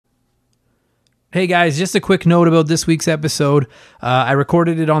Hey guys, just a quick note about this week's episode. I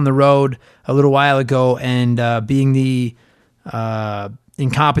recorded it on the road a little while ago, and being the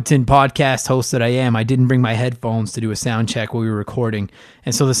incompetent podcast host that I am, I didn't bring my headphones to do a sound check while we were recording.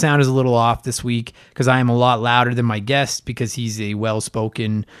 And so the sound is a little off this week because I am a lot louder than my guest because he's a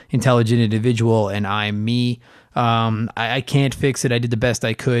well-spoken, intelligent individual, and I'm me. I can't fix it. I did the best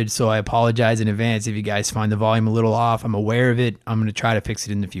I could, so I apologize in advance if you guys find the volume a little off. I'm aware of it. I'm going to try to fix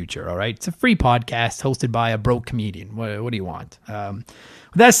it in the future, all right? It's a free podcast hosted by a broke comedian. What do you want? With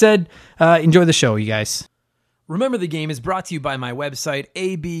that said, enjoy the show, you guys. Remember the Game is brought to you by my website,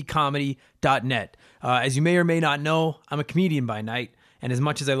 abcomedy.net. As you may or may not know, I'm a comedian by night. And as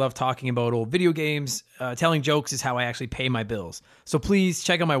much as I love talking about old video games, telling jokes is how I actually pay my bills. So please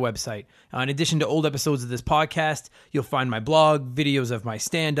check out my website. In addition to old episodes of this podcast, you'll find my blog, videos of my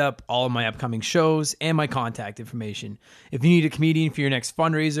stand-up, all of my upcoming shows, and my contact information. If you need a comedian for your next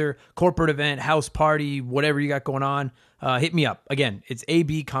fundraiser, corporate event, house party, whatever you got going on, hit me up. Again, it's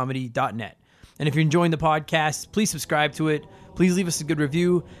abcomedy.net. And if you're enjoying the podcast, please subscribe to it. Please leave us a good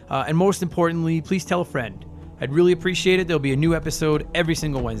review. And most importantly, please tell a friend. I'd really appreciate it. There'll be a new episode every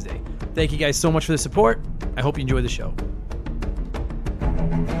single Wednesday. Thank you guys so much for the support. I hope you enjoy the show.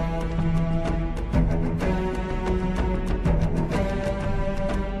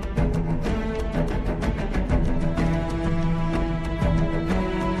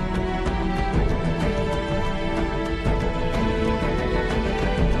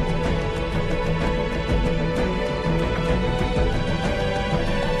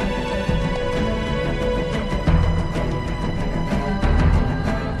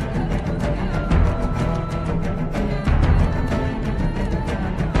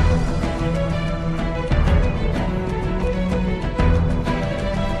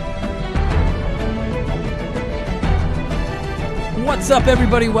 What's up,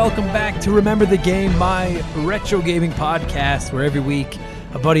 everybody? Welcome back to Remember the Game, my retro gaming podcast, where every week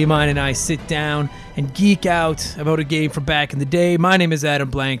a buddy of mine and I sit down and geek out about a game from back in the day. My name is Adam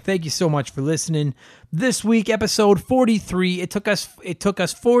Blank. Thank you so much for listening. This week, episode 43. It took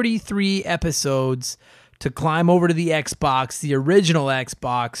us 43 episodes to climb over to the Xbox, the original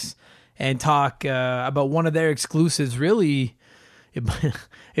Xbox, and talk about one of their exclusives. Really,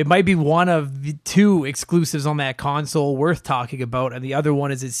 it might be one of the two exclusives on that console worth talking about, and the other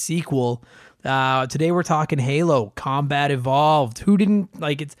one is its sequel. Today we're talking Halo Combat Evolved. Who didn't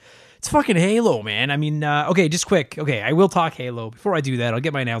like it? It's fucking Halo, man. I mean, okay, just quick. Okay, I will talk Halo. Before I do that, I'll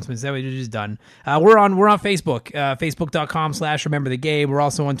get my announcements. That way it's just done. We're on Facebook, facebook.com/rememberthegame. We're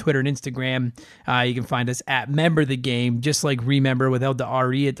also on Twitter and Instagram. You can find us at memberthegame, just like remember without the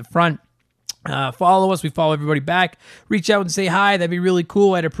RE at the front. Follow us. We follow everybody back. Reach out and say hi. That'd be really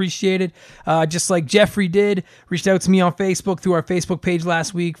cool. I'd appreciate it. Just like Jeffrey did, reached out to me on Facebook through our Facebook page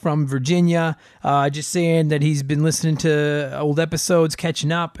last week from Virginia, just saying that he's been listening to old episodes,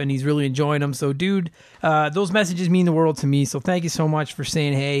 catching up, and he's really enjoying them. So, dude, those messages mean the world to me. So thank you so much for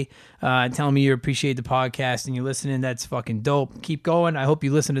saying hey, and telling me you appreciate the podcast and you're listening. That's fucking dope. Keep going. I hope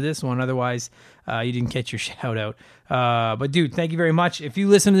you listen to this one. Otherwise, you didn't catch your shout out. But dude, thank you very much. If you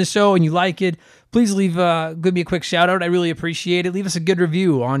listen to the show and you like it, please give me a quick shout out. I really appreciate it. Leave us a good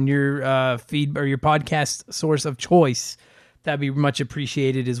review on your feed or your podcast source of choice. That'd be much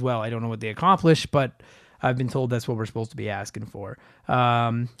appreciated as well. I don't know what they accomplish, but I've been told that's what we're supposed to be asking for.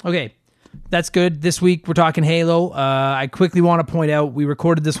 Okay. That's good. This week, we're talking Halo. I quickly want to point out, we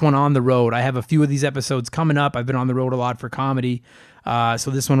recorded this one on the road. I have a few of these episodes coming up. I've been on the road a lot for comedy. So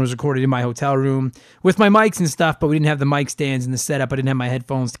this one was recorded in my hotel room with my mics and stuff, but we didn't have the mic stands in the setup. I didn't have my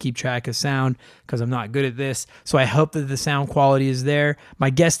headphones to keep track of sound because I'm not good at this. So I hope that the sound quality is there.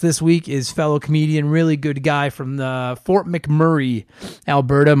 My guest this week is fellow comedian, really good guy from the Fort McMurray,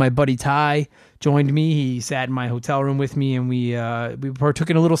 Alberta. My buddy Ty joined me. He sat in my hotel room with me, and we partook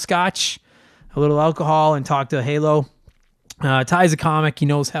in a little scotch, a little alcohol, and talked to Halo. Ty's a comic. He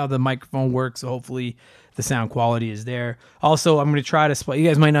knows how the microphone works, so hopefully the sound quality is there. Also, I'm going to try to split. You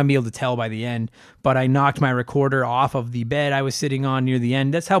guys might not be able to tell by the end, but I knocked my recorder off of the bed I was sitting on near the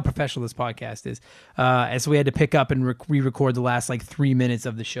end. That's how professional this podcast is. And so we had to pick up and re-record the last 3 minutes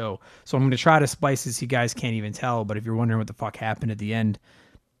of the show. So I'm going to try to splice this. You guys can't even tell, but if you're wondering what the fuck happened at the end,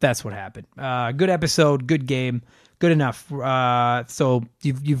 that's what happened. Good episode, good game, good enough. So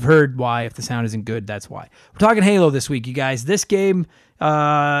you've heard why. If the sound isn't good, that's why. We're talking Halo this week, you guys. This game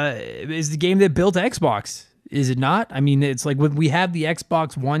is the game that built Xbox. Is it not? I mean, it's like when we have the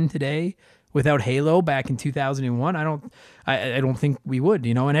Xbox One today, without Halo back in 2001? I don't think we would,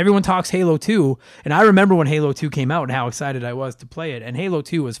 you know. And everyone talks Halo 2, and I remember when Halo 2 came out and how excited I was to play it. And Halo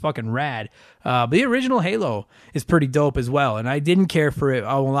 2 was fucking rad. But the original Halo is pretty dope as well. And I didn't care for it,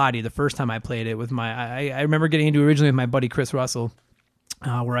 I won't lie to you, the first time I played it with I remember getting into it originally with my buddy Chris Russell.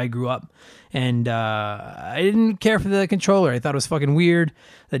 Where I grew up, and I didn't care for the controller. I thought it was fucking weird.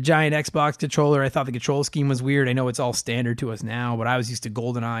 The giant Xbox controller, I thought the control scheme was weird. I know it's all standard to us now, but I was used to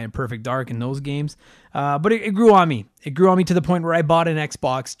GoldenEye and Perfect Dark in those games. But it grew on me. It grew on me to the point where I bought an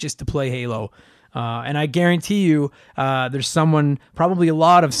Xbox just to play Halo. And I guarantee you, there's someone, probably a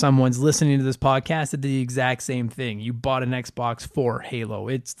lot of someone's listening to this podcast that did the exact same thing. You bought an Xbox for Halo.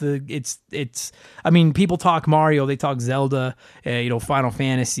 I mean, people talk Mario, they talk Zelda, Final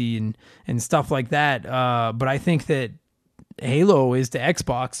Fantasy and stuff like that. But I think that Halo is to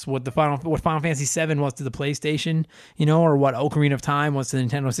Xbox what Final Fantasy VII was to the PlayStation, or what Ocarina of Time was to the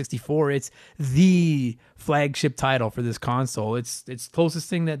Nintendo 64. It's the flagship title for this console. It's closest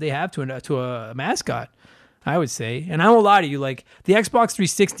thing that they have to a mascot, I would say. And I won't lie to you, like the Xbox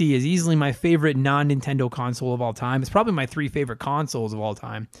 360 is easily my favorite non-Nintendo console of all time. It's probably my 3 favorite consoles of all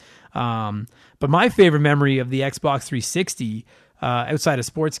time. But my favorite memory of the Xbox 360 outside of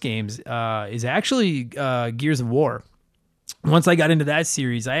sports games is actually Gears of War. Once I got into that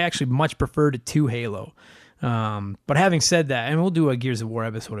series, I actually much preferred it to Halo. But having said that, and we'll do a Gears of War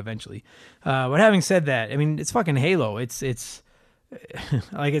episode eventually. But having said that, I mean, it's fucking Halo. It's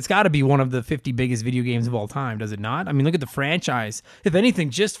like, it's got to be one of the 50 biggest video games of all time, does it not? I mean, look at the franchise. If anything,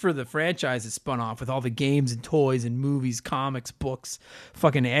 just for the franchise it spun off with all the games and toys and movies, comics, books,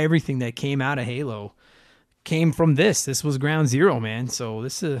 fucking everything that came out of Halo came from this. This was ground zero, man. So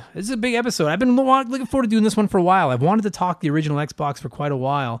this is a big episode. I've been looking forward to doing this one for a while. I've wanted to talk the original Xbox for quite a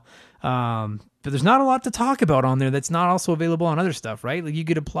while. But there's not a lot to talk about on there that's not also available on other stuff, right? Like you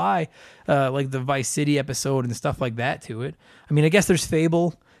could apply like the Vice City episode and stuff like that to it. I mean, I guess there's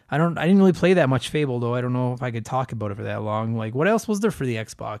Fable. I didn't really play that much Fable, though. I don't know if I could talk about it for that long. Like, what else was there for the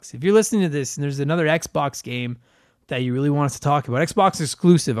Xbox? If you're listening to this and there's another Xbox game that you really want us to talk about, Xbox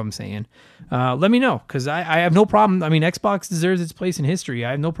exclusive, I'm saying, let me know, because I have no problem. I mean, Xbox deserves its place in history.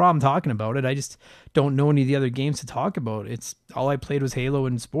 I have no problem talking about it. I just don't know any of the other games to talk about. It's all I played was Halo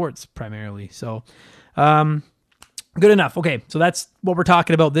and sports primarily. So, good enough. Okay, so that's what we're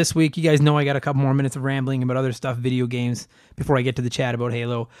talking about this week. You guys know I got a couple more minutes of rambling about other stuff, video games, before I get to the chat about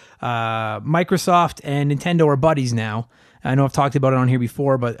Halo. Microsoft and Nintendo are buddies now. I know I've talked about it on here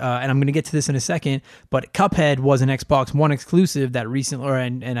before, but and I'm going to get to this in a second, but Cuphead was an Xbox One exclusive that recently,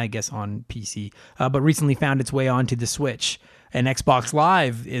 and I guess on PC, but recently found its way onto the Switch. And Xbox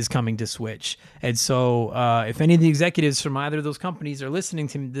Live is coming to Switch. And so if any of the executives from either of those companies are listening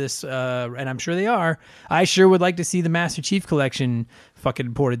to this, and I'm sure they are, I sure would like to see the Master Chief Collection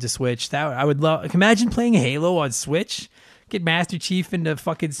fucking ported to Switch. That I would love. Imagine playing Halo on Switch. Get Master Chief into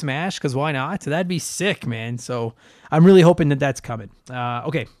fucking Smash, because why not? So that'd be sick, man. So I'm really hoping that that's coming.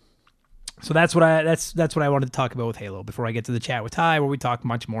 Okay. So that's what I wanted to talk about with Halo before I get to the chat with Ty, where we talk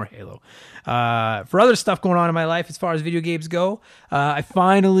much more Halo. For other stuff going on in my life as far as video games go, I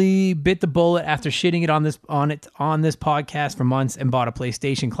finally bit the bullet after shitting it on this podcast for months and bought a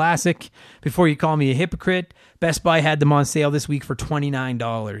PlayStation Classic. Before you call me a hypocrite, Best Buy had them on sale this week for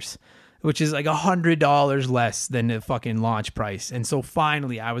 $29. Which is like $100 less than the fucking launch price. And so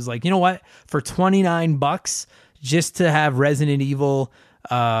finally I was like, you know what? For $29, just to have Resident Evil,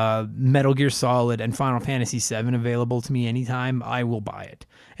 Metal Gear Solid, and Final Fantasy VII available to me anytime, I will buy it.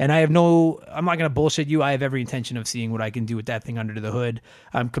 And I'm not going to bullshit you. I have every intention of seeing what I can do with that thing under the hood.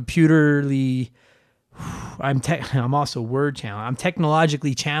 I'm also word challenged. I'm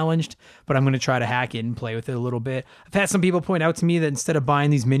technologically challenged, but I'm going to try to hack it and play with it a little bit. I've had some people point out to me that instead of buying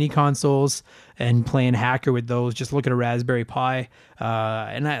these mini consoles and playing hacker with those, just look at a Raspberry Pi.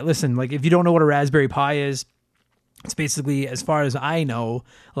 Listen, like if you don't know what a Raspberry Pi is, it's basically, as far as I know,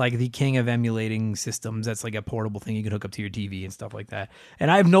 like the king of emulating systems. That's like a portable thing you can hook up to your TV and stuff like that. And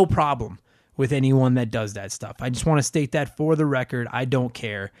I have no problem with anyone that does that stuff. I just want to state that for the record. I don't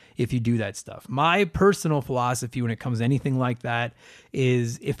care if you do that stuff. My personal philosophy when it comes to anything like that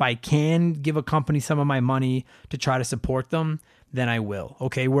is if I can give a company some of my money to try to support them, then I will.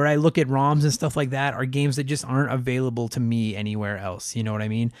 Okay, where I look at ROMs and stuff like that are games that just aren't available to me anywhere else. You know what I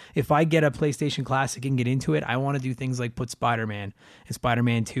mean? If I get a PlayStation Classic and get into it, I want to do things like put Spider-Man and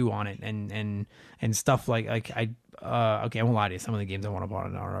Spider-Man 2 on it and stuff like okay, I won't lie to you. Some of the games I want to buy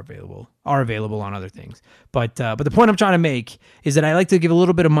are available on other things. But the point I'm trying to make is that I like to give a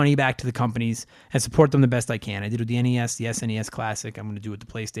little bit of money back to the companies and support them the best I can. I did with the NES, the SNES Classic. I'm going to do with the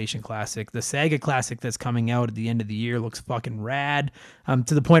PlayStation Classic. The Sega Classic that's coming out at the end of the year looks fucking rad.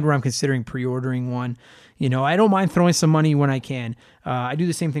 To the point where I'm considering pre-ordering one. You know, I don't mind throwing some money when I can. I do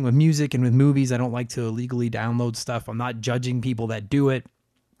the same thing with music and with movies. I don't like to illegally download stuff. I'm not judging people that do it.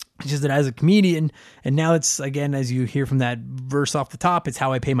 It's just that as a comedian, and now it's, again, as you hear from that verse off the top, it's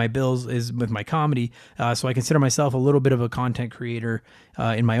how I pay my bills is with my comedy. So I consider myself a little bit of a content creator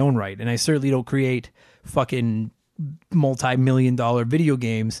in my own right. And I certainly don't create fucking multi-million-dollar video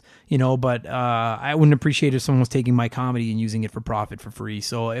games, you know, but I wouldn't appreciate if someone was taking my comedy and using it for profit for free.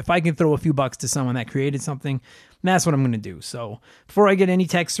 So if I can throw a few bucks to someone that created something, that's what I'm going to do. So before I get any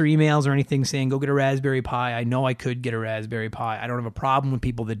texts or emails or anything saying, go get a Raspberry Pi, I know I could get a Raspberry Pi. I don't have a problem with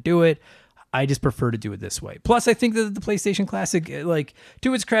people that do it. I just prefer to do it this way. Plus, I think that the PlayStation Classic, like,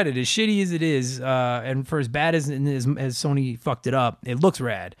 to its credit, as shitty as it is, and for as bad as Sony fucked it up, it looks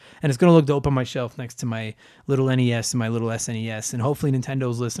rad. And it's going to look dope on my shelf next to my little NES and my little SNES. And hopefully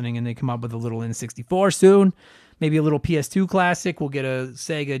Nintendo's listening and they come up with a little N64 soon. Maybe a little PS2 Classic. We'll get a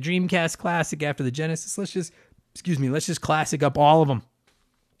Sega Dreamcast Classic after the Genesis. Let's just classic up all of them.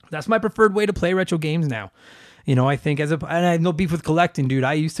 That's my preferred way to play retro games now. You know, I think and I have no beef with collecting, dude.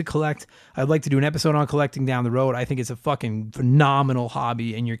 I used to collect. I'd like to do an episode on collecting down the road. I think it's a fucking phenomenal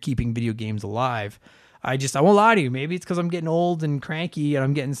hobby and you're keeping video games alive. I won't lie to you. Maybe it's because I'm getting old and cranky and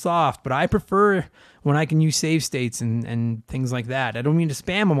I'm getting soft, but I prefer when I can use save states and things like that. I don't mean to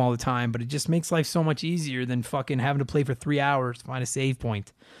spam them all the time, but it just makes life so much easier than fucking having to play for 3 hours to find a save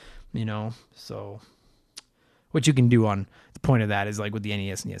point, you know? So what you can do on the point of that is like with the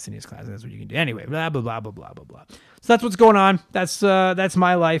NES and the SNES Classic, that's what you can do. Anyway, blah, blah, blah, blah, blah, blah, blah. So that's what's going on. That's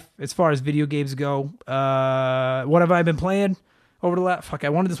my life as far as video games go. What have I been playing over the last... Fuck, I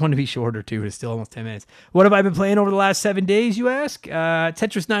wanted this one to be shorter too. It's still almost 10 minutes. What have I been playing over the last 7 days, you ask?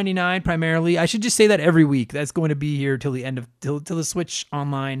 Tetris 99 primarily. I should just say that every week. That's going to be here till the end of... till the Switch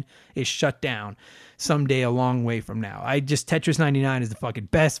Online is shut down. Someday a long way from now. Tetris 99 is the fucking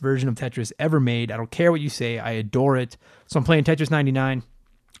best version of Tetris ever made. I don't care what you say. I adore it. So I'm playing Tetris 99.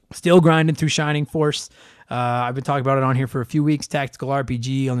 Still grinding through Shining Force. I've been talking about it on here for a few weeks. Tactical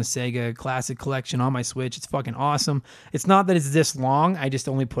RPG on the Sega Classic Collection on my Switch. It's fucking awesome. It's not that it's this long. I just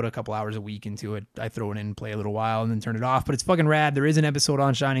only put a couple hours a week into it. I throw it in, play a little while, and then turn it off. But it's fucking rad. There is an episode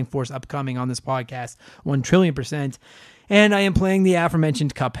on Shining Force upcoming on this podcast. 1,000,000,000%. And I am playing the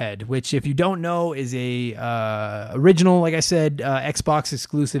aforementioned Cuphead, which, if you don't know, is a original, like I said, Xbox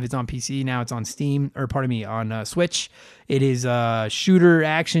exclusive. It's on PC now. It's on Steam, on Switch. It is a shooter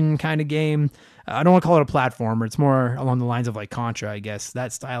action kind of game. I don't want to call it a platformer. It's more along the lines of like Contra, I guess,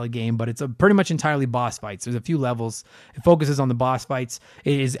 that style of game. But it's pretty much entirely boss fights. There's a few levels. It focuses on the boss fights.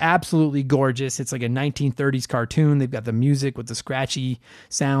 It is absolutely gorgeous. It's like a 1930s cartoon. They've got the music with the scratchy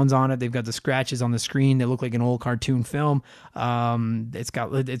sounds on it. They've got the scratches on the screen that look like an old cartoon film. It's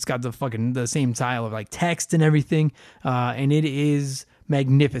got the same style of like text and everything. And it is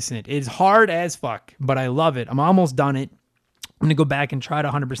magnificent. It's hard as fuck, but I love it. I'm almost done it. I'm going to go back and try to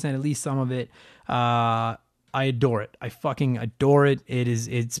 100% at least some of it. I adore it. I fucking adore it.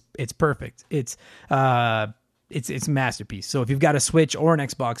 It's perfect. It's a masterpiece. So if you've got a Switch or an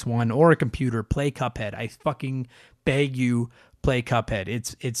Xbox One or a computer, play Cuphead. I fucking beg you, play Cuphead.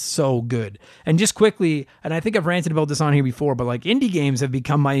 It's so good. And just quickly, and I think I've ranted about this on here before, but like indie games have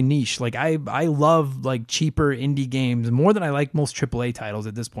become my niche. Like I love like cheaper indie games more than I like most AAA titles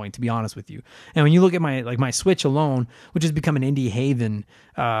at this point, to be honest with you. And when you look at my Switch alone, which has become an indie haven,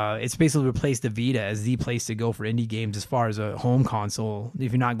 it's basically replaced the Vita as the place to go for indie games as far as a home console,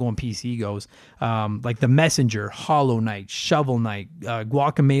 if you're not going PC goes. Like The Messenger, Hollow Knight, Shovel Knight,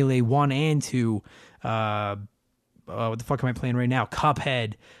 Guacamelee 1 and 2, what the fuck am I playing right now?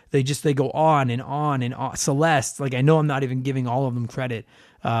 Cuphead. They go on and on and on. Celeste. Like, I know I'm not even giving all of them credit.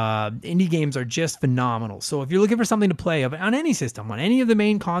 Indie games are just phenomenal. So if you're looking for something to play on any system, on any of the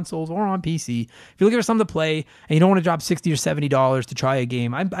main consoles or on PC, if you're looking for something to play and you don't want to drop $60 or $70 to try a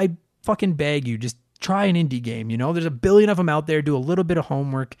game, I fucking beg you, just try an indie game. You know, there's a billion of them out there. Do a little bit of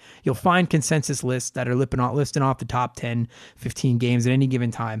homework. You'll find consensus lists that are listing off the top 10, 15 games at any given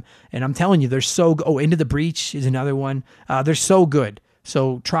time. And I'm telling you, they're so good. Oh, Into the Breach is another one. They're so good.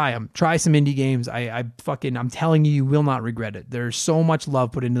 So try them. Try some indie games. I'm telling you, you will not regret it. There's so much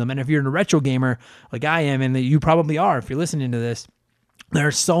love put into them. And if you're a retro gamer like I am, and you probably are if you're listening to this, There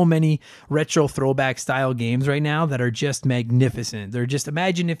are so many retro throwback style games right now that are just magnificent. They're just,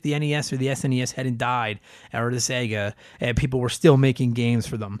 imagine if the NES or the SNES hadn't died, or the Sega, and people were still making games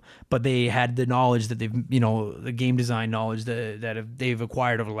for them, but they had the knowledge that they've, the game design knowledge they've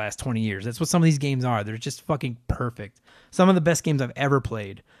acquired over the last 20 years. That's what some of these games are. They're just fucking perfect. Some of the best games I've ever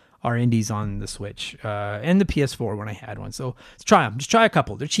played are indies on the Switch and the PS4 when I had one. So let's try them. Just try a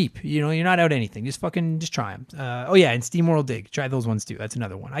couple. They're cheap. You're not out anything. Just try them. And SteamWorld Dig. Try those ones too. That's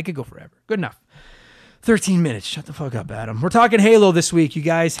another one. I could go forever. Good enough. 13 minutes. Shut the fuck up, Adam. We're talking Halo this week, you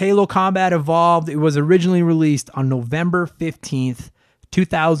guys. Halo Combat Evolved. It was originally released on November 15th,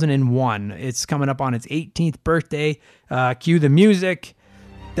 2001. It's coming up on its 18th birthday. Cue the music.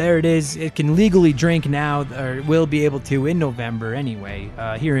 There it is. It can legally drink now, or will be able to in November anyway.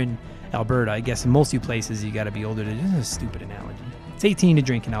 Here in Alberta, I guess in most of you places, you got to be older to. This is a stupid analogy. It's 18 to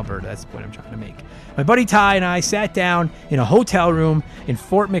drink in Alberta. That's the point I'm trying to make. My buddy Ty and I sat down in a hotel room in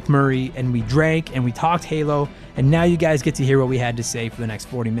Fort McMurray, and we drank and we talked Halo. And now you guys get to hear what we had to say for the next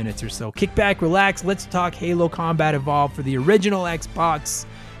 40 minutes or so. Kick back, relax. Let's talk Halo Combat Evolved for the original Xbox.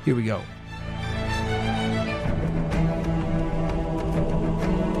 Here we go.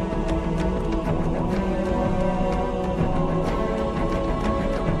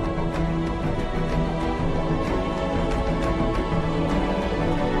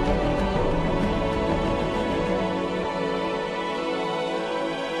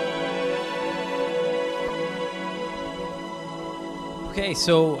 Okay,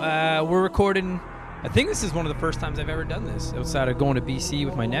 so we're recording. I think this is one of the first times I've ever done this outside of going to BC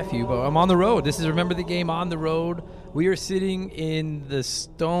with my nephew, but I'm on the road. This is Remember the Game on the road. We are sitting in the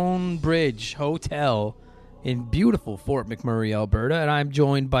Stonebridge Hotel in beautiful Fort McMurray, Alberta, and I'm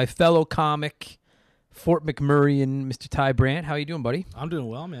joined by fellow comic Fort McMurrayan Mr. Ty Brandt. How you doing, buddy? I'm doing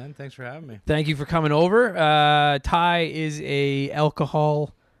well, man. Thanks for having me. Thank you for coming over. Ty is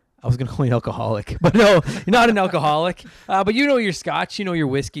I was going to call you alcoholic, but no, you're not an alcoholic. But you know your scotch, you know your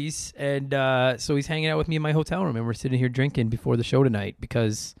whiskeys. And so he's hanging out with me in my hotel room, and we're sitting here drinking before the show tonight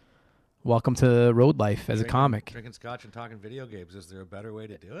because welcome to road life as a comic. Drinking scotch and talking video games. Is there a better way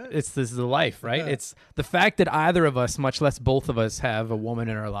to do it? This is the life, right? It's the fact that either of us, much less both of us, have a woman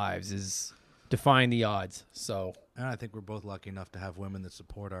in our lives is defying the odds. So... And I think we're both lucky enough to have women that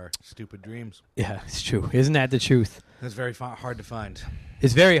support our stupid dreams. Yeah, it's true. Isn't that the truth? It's very hard to find.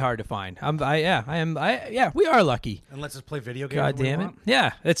 It's very hard to find. We are lucky. And let's just play video games. God damn it!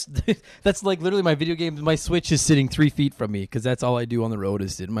 Yeah, that's like literally my video games. My Switch is sitting 3 feet from me because that's all I do on the road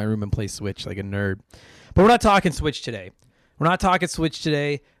is sit in my room and play Switch like a nerd. But we're not talking Switch today.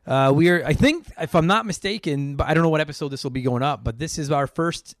 I think, if I'm not mistaken, but I don't know what episode this will be going up, but this is our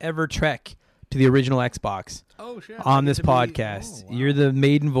first ever trek to the original Xbox on this podcast. Wow. You're the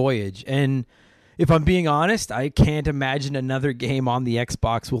maiden voyage. And if I'm being honest, I can't imagine another game on the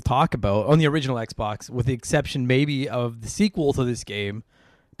Xbox we'll talk about, on the original Xbox, with the exception maybe of the sequel to this game,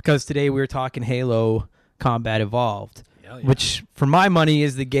 because today we're talking Halo Combat Evolved, which, for my money,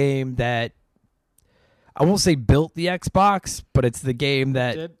 is the game that, I won't say built the Xbox, but it's the game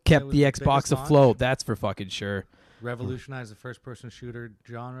that kept the Xbox afloat. That's for fucking sure. Revolutionized the first-person shooter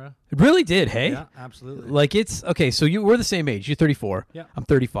genre. It really did, hey? Yeah, absolutely. Like, it's... Okay, so we're the same age. You're 34. Yeah. I'm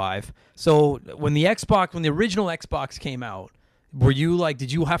 35. So when the original Xbox came out, were you like,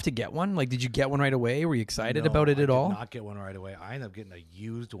 did you have to get one? Like, did you get one right away? Were you excited about it at all? I did not get one right away. I ended up getting a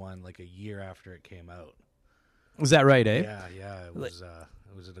used one like a year after it came out. Was that right, eh? Yeah. It was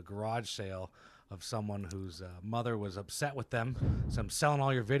at a garage sale of someone whose mother was upset with them. So I'm selling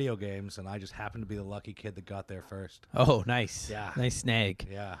all your video games, and I just happened to be the lucky kid that got there first. Oh, nice. Yeah. Nice snag.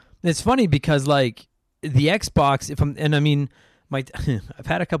 Yeah. It's funny because, like, the Xbox, I've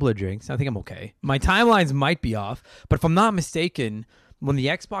had a couple of drinks. I think I'm okay. My timelines might be off, but if I'm not mistaken, when the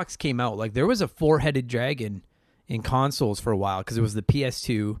Xbox came out, like, there was a four-headed dragon in consoles for a while because it was the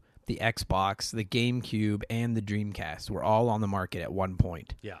PS2, the Xbox, the GameCube, and the Dreamcast were all on the market at one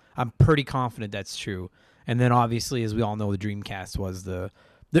point. Yeah. I'm pretty confident that's true. And then obviously, as we all know, the Dreamcast was the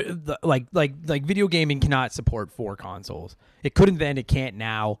video gaming cannot support 4 consoles. It couldn't then, it can't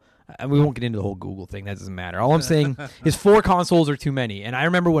now. We won't get into the whole Google thing. That doesn't matter. All I'm saying is 4 consoles are too many. And I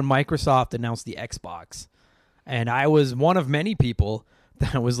remember when Microsoft announced the Xbox, and I was one of many people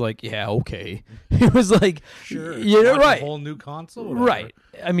that was like, yeah, okay. It was like, sure, right, a whole new console, right?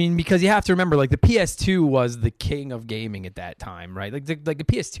 I mean, because you have to remember, like, the PS2 was the king of gaming at that time, right? Like the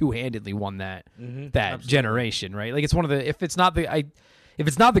PS2 handedly won that generation, right? Like, it's one of the if it's not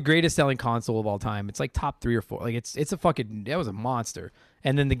the greatest selling console of all time, it's like top 3 or 4. Like, that was a monster.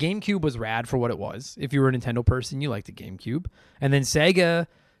 And then the GameCube was rad for what it was. If you were a Nintendo person, you liked the GameCube. And then Sega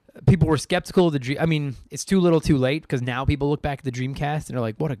people were skeptical of the Dream. I mean, it's too little too late because now people look back at the Dreamcast and they're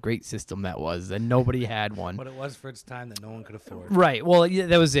like, what a great system that was. And nobody had one. But it was for its time that no one could afford. Right. Well, yeah,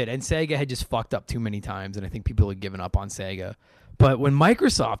 that was it. And Sega had just fucked up too many times. And I think people had given up on Sega. But when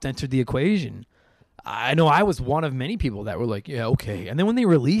Microsoft entered the equation, I know I was one of many people that were like, yeah, okay. And then when they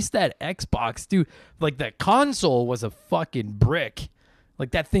released that Xbox, dude, like that console was a fucking brick.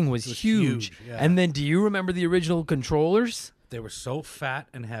 Like that thing was huge. Yeah. And then do you remember the original controllers? They were so fat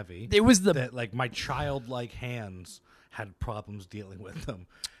and heavy. It was that like my childlike hands had problems dealing with them.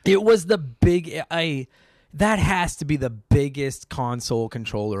 It was the that has to be the biggest console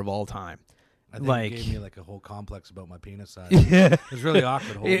controller of all time. I think it gave me like a whole complex about my penis size. Yeah. It was really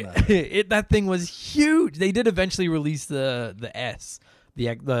awkward holding that. That thing was huge. They did eventually release the S. The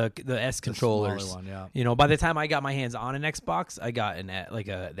S controllers. The smaller one, yeah. You know, by the time I got my hands on an Xbox, I got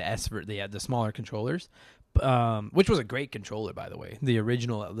the S for the smaller controllers, which was a great controller, by the way.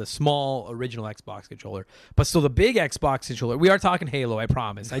 The small original Xbox controller, but still the big Xbox controller. We are talking Halo, I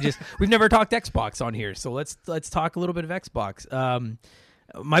promise. We've never talked Xbox on here, so let's talk a little bit of Xbox.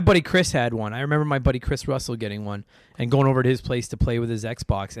 My buddy Chris had one. I remember my buddy Chris Russell getting one and going over to his place to play with his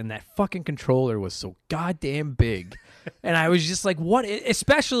Xbox, and that fucking controller was so goddamn big. And I was just like, what?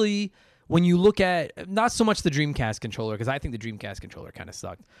 Especially when you look at not so much the Dreamcast controller, because I think the Dreamcast controller kind of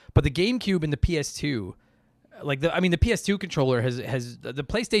sucked, but the GameCube and the PS2. The PS2 controller has the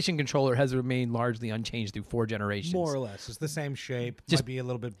PlayStation controller has remained largely unchanged through 4 generations. More or less, it's the same shape. Just might be a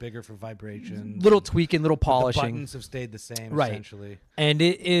little bit bigger for vibration. Little tweaking, little polishing. The buttons have stayed the same, right. Essentially. And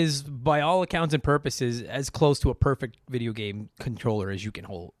it is, by all accounts and purposes, as close to a perfect video game controller as you can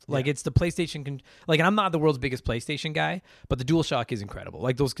hold. Like it's the PlayStation. And I'm not the world's biggest PlayStation guy, but the DualShock is incredible.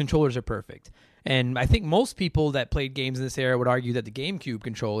 Like those controllers are perfect. And I think most people that played games in this era would argue that the GameCube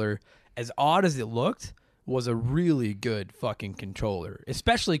controller, as odd as it looked, was a really good fucking controller,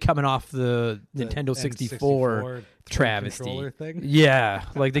 especially coming off the Nintendo 64 travesty. Thing. Yeah,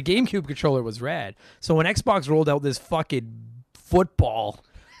 like the GameCube controller was rad. So when Xbox rolled out this fucking football,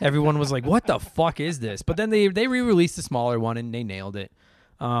 everyone was like, "What the fuck is this?" But then they re-released the smaller one and they nailed it.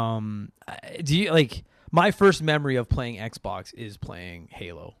 Do you like my first memory of playing Xbox is playing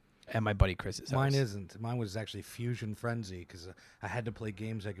Halo at my buddy Chris's house. Mine isn't. Mine was actually Fusion Frenzy because I had to play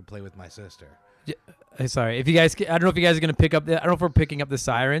games I could play with my sister. Sorry, if you guys, I don't know if you guys are going to pick up. I don't know if we're picking up the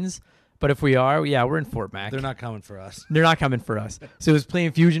sirens, but if we are, yeah, we're in Fort Mac. They're not coming for us. They're not coming for us. So it was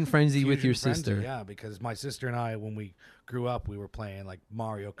playing Fusion Frenzy with your Frenzy, sister. Yeah, because my sister and I, when we grew up, we were playing like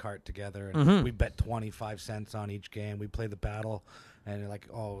Mario Kart together, and we bet 25 cents on each game. We played the battle, and like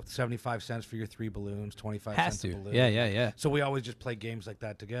 75 cents for your 3 balloons, 25 cents a balloon. Yeah. So we always just play games like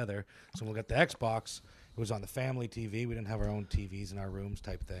that together. So when we got the Xbox, it was on the family TV. We didn't have our own TVs in our rooms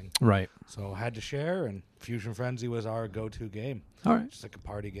type thing. Right. So I had to share, and Fusion Frenzy was our go-to game. All right. Just like a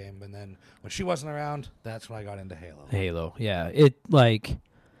party game. And then when she wasn't around, that's when I got into Halo. Halo, yeah. It's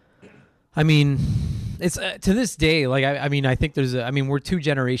to this day, I think we're 2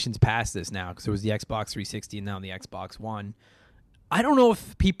 generations past this now because there was the Xbox 360 and now the Xbox One. I don't know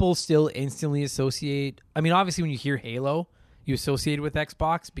if people still instantly associate. I mean, obviously when you hear Halo, you associate it with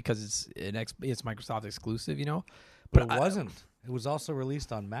Xbox because it's Microsoft exclusive, you know. But it wasn't. It was also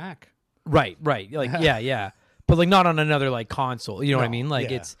released on Mac. Right. Like yeah. But like not on another like console. You know what I mean?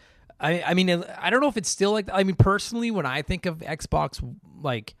 Like it's. I mean, I don't know if it's still like. I mean, personally, when I think of Xbox,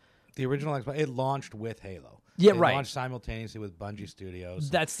 like the original Xbox, it launched with Halo. Yeah, it right. launched simultaneously with Bungie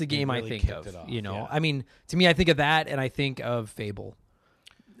Studios. That's the game really I think of. You know, I mean, to me, I think of that, and I think of Fable.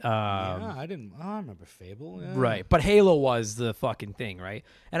 I remember Fable. Yeah. Right, but Halo was the fucking thing, right?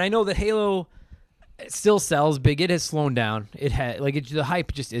 And I know that Halo still sells big. It has slowed down. It had the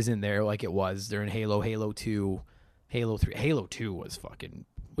hype just isn't there like it was during Halo, Halo 2, Halo 3. Halo 2 was fucking.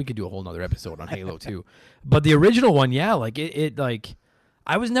 We could do a whole nother episode on Halo 2, but the original one, yeah,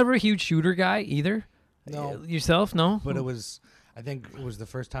 I was never a huge shooter guy either. No, yourself, no. But I think it was the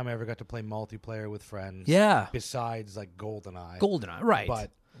first time I ever got to play multiplayer with friends. Yeah. Besides like GoldenEye. GoldenEye, right?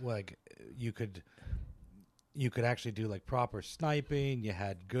 But like you could actually do like proper sniping. You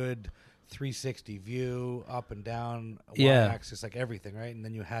had good 360 view, up and down, y-axis, like everything, right? And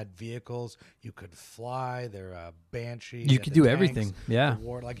then you had vehicles. You could fly. They're Banshee. You could do everything. Yeah.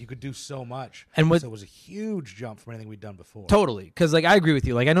 Like you could do so much. And so it was a huge jump from anything we'd done before. Totally, because like I agree with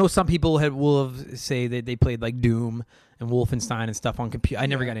you. Like I know some people will have say that they played like Doom and Wolfenstein and stuff on computer. I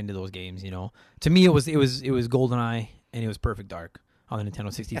never got into those games. You know, to me it was GoldenEye and it was Perfect Dark on the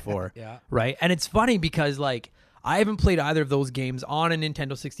Nintendo 64. Yeah. Right. And it's funny because like I haven't played either of those games on a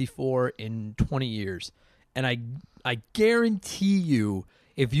Nintendo 64 in 20 years, and I guarantee you,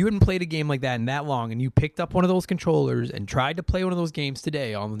 if you hadn't played a game like that in that long and you picked up one of those controllers and tried to play one of those games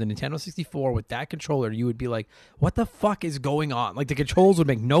today on the Nintendo 64 with that controller, you would be like, what the fuck is going on? Like, the controls would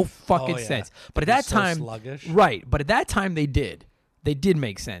make no fucking sense. But at that time, sluggish. right, but at that time they did. They did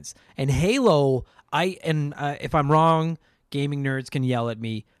make sense. And Halo, if I'm wrong, gaming nerds can yell at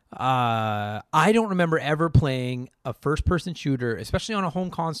me. I don't remember ever playing a first-person shooter, especially on a home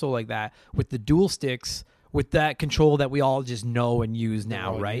console like that, with the dual sticks, with that control that we all just know and use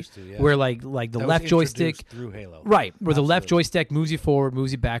now, right? Where like the that left joystick through Halo, right? Where the left joystick moves you forward,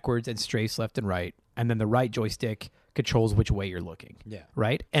 moves you backwards, and strafes left and right, and then the right joystick controls which way you're looking. Yeah,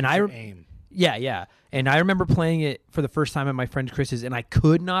 right. And aim. Yeah. And I remember playing it for the first time at my friend Chris's, and I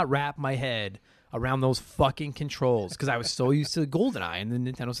could not wrap my head around those fucking controls because I was so used to GoldenEye and the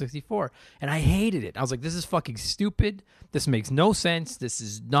Nintendo 64, and I hated it. I was like, this is fucking stupid. This makes no sense. This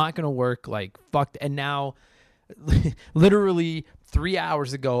is not going to work. Like, fuck. And now, literally 3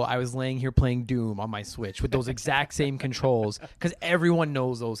 hours ago, I was laying here playing Doom on my Switch with those exact same controls because everyone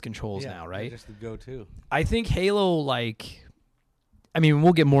knows those controls now, right? Just the go-to. I think Halo, like, I mean,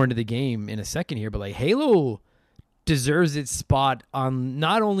 we'll get more into the game in a second here, but like Halo deserves its spot on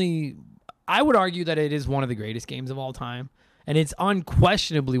not only... I would argue that it is one of the greatest games of all time, and it's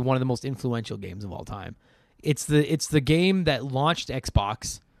unquestionably one of the most influential games of all time. It's the game that launched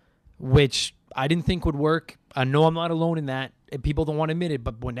Xbox, which I didn't think would work. I know I'm not alone in that, and people don't want to admit it,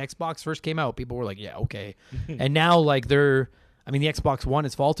 but when Xbox first came out, people were like, yeah, okay. And now, like, the Xbox One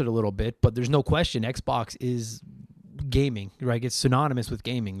has faltered a little bit, but there's no question Xbox is gaming, right? It's synonymous with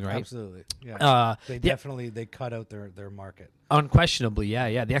gaming, right? Absolutely. Yeah. They cut out their market. Unquestionably,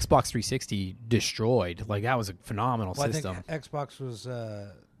 yeah. The Xbox 360 destroyed. Like, that was a phenomenal system. I think Xbox was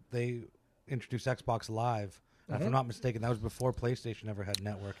they introduced Xbox Live. If I'm not mistaken, that was before PlayStation ever had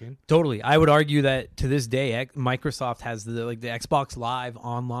networking. Totally. I would argue that to this day, Microsoft has the Xbox Live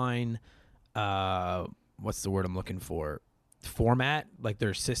online. What's the word I'm looking for? Format, like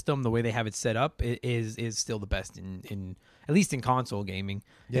their system, the way they have it set up is still the best in at least in console gaming.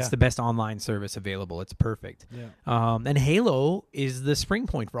 Yeah. It's the best online service available. It's perfect. Yeah. And Halo is the spring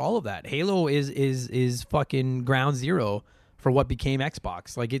point for all of that. Halo is fucking ground zero for what became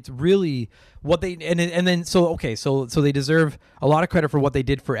Xbox. Like, it's really what they and then so they deserve a lot of credit for what they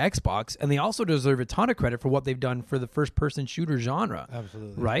did for Xbox, and they also deserve a ton of credit for what they've done for the first person shooter genre.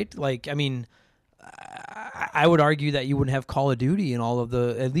 Absolutely. Right? Like, I mean, I would argue that you wouldn't have Call of Duty and all of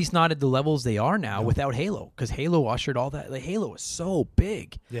at least not at the levels they are now, without Halo, because Halo ushered all that. Like, Halo was so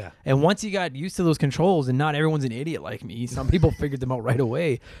big. Yeah. And once you got used to those controls, and not everyone's an idiot like me, some people figured them out right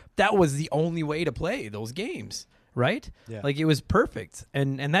away. That was the only way to play those games, right? Yeah. Like, it was perfect.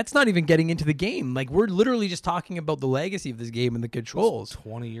 And that's not even getting into the game. Like, we're literally just talking about the legacy of this game and the controls. It's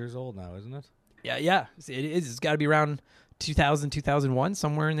 20 years old now, isn't it? Yeah. It is. It's got to be around 2000, 2001,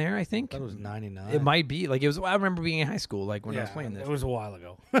 somewhere in there, I think. That was 99. It might be. Like, it was. I remember being in high school, like, when I was playing this. It was a while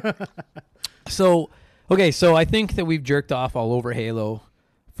ago. So I think that we've jerked off all over Halo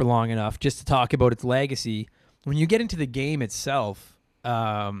for long enough just to talk about its legacy. When you get into the game itself,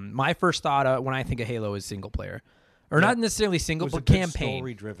 my first thought when I think of Halo is single player. Or not necessarily single, but campaign.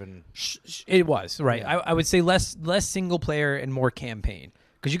 Story-driven. It was, right. Yeah. I would say less single player and more campaign.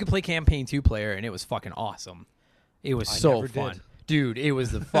 Because you could play campaign 2-player, and it was fucking awesome. It was so fun. Dude, it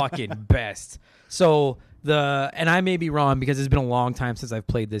was the fucking best. So, and I may be wrong because it's been a long time since I've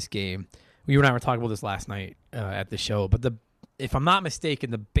played this game. You and I were talking about this last night at the show. But if I'm not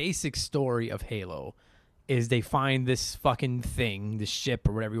mistaken, the basic story of Halo is they find this fucking thing, this ship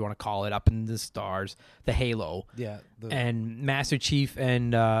or whatever you want to call it, up in the stars, the Halo. Yeah. And Master Chief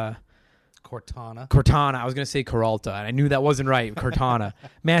and Cortana. I was going to say Coralta, and I knew that wasn't right. Cortana.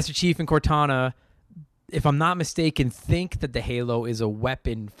 Master Chief and Cortana, if I'm not mistaken, think that the Halo is a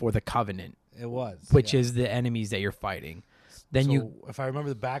weapon for the Covenant. It was. Which is the enemies that you're fighting. Then if I remember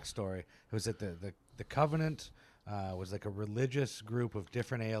the backstory, it was that the Covenant was like a religious group of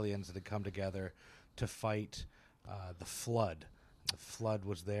different aliens that had come together to fight the Flood. The Flood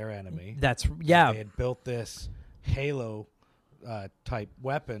was their enemy. They had built this Halo type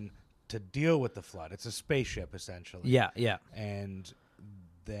weapon to deal with the Flood. It's a spaceship, essentially. Yeah. And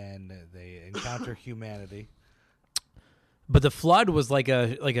then they encounter humanity. But the Flood was like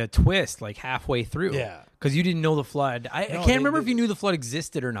a twist, like halfway through. Yeah. Because you didn't know the Flood. I can't remember if you knew the Flood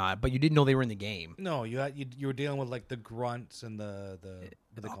existed or not, but you didn't know they were in the game. No, you were dealing with like the grunts and the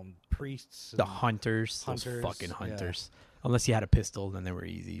what they call them, priests. The hunters. Those fucking hunters. Yeah. Unless you had a pistol, then they were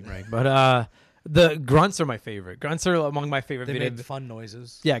easy, right? But the grunts are my favorite. Grunts are among my favorite. They make fun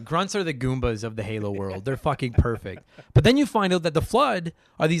noises. Yeah, grunts are the Goombas of the Halo world. They're fucking perfect. But then you find out that the Flood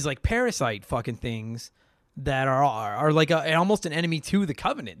are these like parasite fucking things that are like almost an enemy to the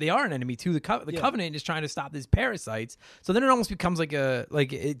Covenant. They are an enemy to the Covenant. The Covenant is trying to stop these parasites. So then it almost becomes like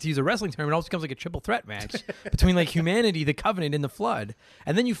to use a wrestling term, it almost becomes like a triple threat match between like humanity, the Covenant, and the Flood.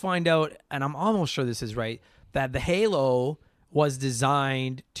 And then you find out, and I'm almost sure this is right, that the Halo was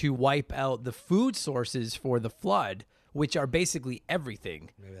designed to wipe out the food sources for the Flood, which are basically everything.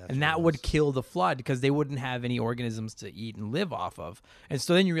 And that would kill the Flood because they wouldn't have any organisms to eat and live off of. And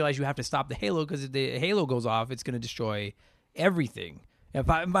so then you realize you have to stop the Halo because if the Halo goes off, it's going to destroy everything. If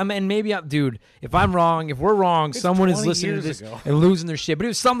if I'm wrong, if we're wrong, someone is listening to this and losing their shit. But it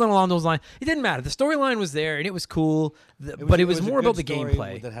was something along those lines. It didn't matter. The storyline was there and it was cool, but it was more about the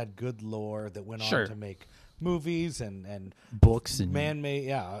gameplay. That had good lore that went on to make movies and books and man-made,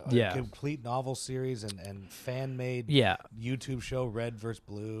 a complete novel series and fan-made YouTube show, Red vs.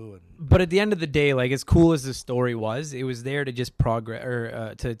 Blue. But at the end of the day, like as cool as the story was, it was there to just progress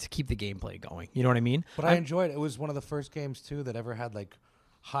or to keep the gameplay going. You know what I mean? But I enjoyed it. It was one of the first games too that ever had like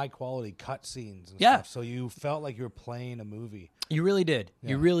high-quality cutscenes and stuff. So you felt like you were playing a movie. You really did. Yeah.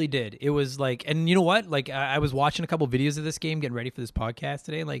 You really did. It was like, and you know what? Like I was watching a couple videos of this game, getting ready for this podcast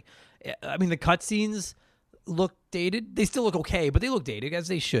today. Like, I mean, the cutscenes look dated. They still look okay, but they look dated as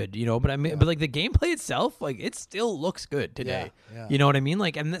they should, you know. But I mean, but like the gameplay itself, like it still looks good today. You know what I mean?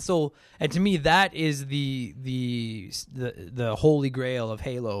 Like, and to me, that is the holy grail of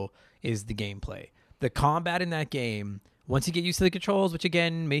Halo is the gameplay. The combat in that game, once you get used to the controls, which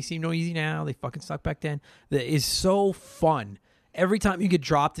again may seem no easy now, they fucking suck back then. That is so fun. Every time you get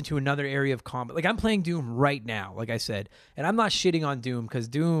dropped into another area of combat, like I'm playing Doom right now, like I said, and I'm not shitting on Doom because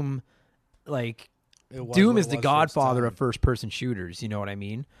Doom, like. Doom is the godfather of first-person shooters, you know what I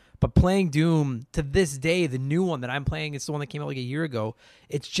mean? But playing Doom, to this day, the new one that I'm playing, it's the one that came out like a year ago,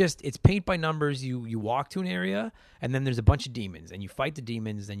 it's paint by numbers. You walk to an area, and then there's a bunch of demons, and you fight the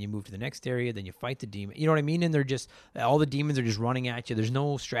demons, then you move to the next area, then you fight the demon. You know what I mean? And they're just, all the demons are just running at you. There's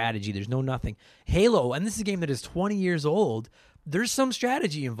no strategy. There's no nothing. Halo, and this is a game that is 20 years old, there's some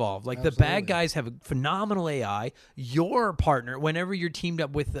strategy involved. Like the bad guys have a phenomenal AI. Your partner, whenever you're teamed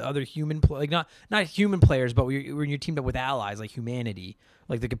up with the other human, like not human players, but when you're teamed up with allies like humanity,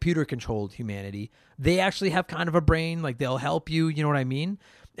 like the computer controlled humanity, they actually have kind of a brain. Like they'll help you. You know what I mean?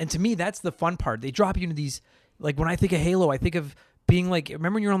 And to me, that's the fun part. They drop you into these. Like when I think of Halo, I think of being like,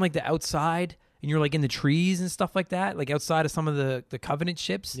 remember when you're on like the outside and you're like in the trees and stuff like that, like outside of some of the Covenant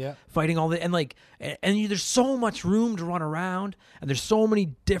ships, fighting all the there's so much room to run around, and there's so many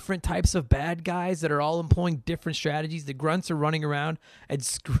different types of bad guys that are all employing different strategies. The grunts are running around and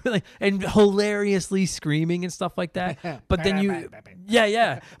and hilariously screaming and stuff like that. But then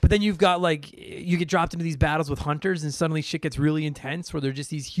but then you've got like you get dropped into these battles with hunters, and suddenly shit gets really intense where they're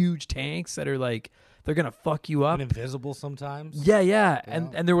just these huge tanks that are like. They're going to fuck you up. And invisible sometimes. Yeah.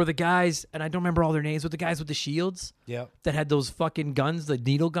 And there were the guys, and I don't remember all their names, but the guys with the shields that had those fucking guns, the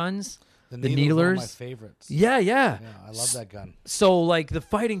needle guns. The needlers. One of my favorites. Yeah. I love that gun. So, like, the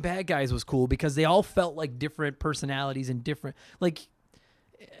fighting bad guys was cool because they all felt like different personalities and different, like,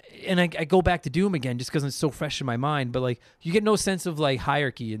 and I go back to Doom again just because it's so fresh in my mind, but, like, you get no sense of, like,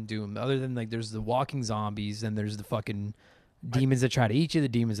 hierarchy in Doom other than, like, there's the walking zombies and there's the fucking demons that try to eat you, the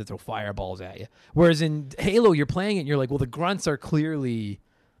demons that throw fireballs at you. Whereas in Halo, you're playing it and you're like, well, the grunts are clearly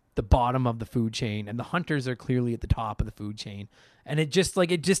the bottom of the food chain and the hunters are clearly at the top of the food chain. And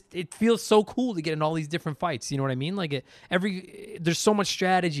it feels so cool to get in all these different fights. You know what I mean? Like there's so much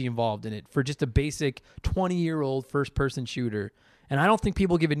strategy involved in it for just a basic 20-year-old first-person shooter. And I don't think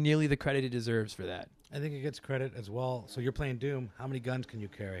people give it nearly the credit it deserves for that. I think it gets credit as well. So you're playing Doom. How many guns can you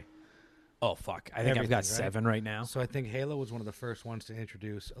carry? Oh, fuck. I think I've got 7 right now. So I think Halo was one of the first ones to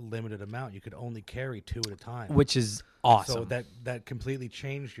introduce a limited amount. You could only carry 2 at a time. Which is awesome. So that completely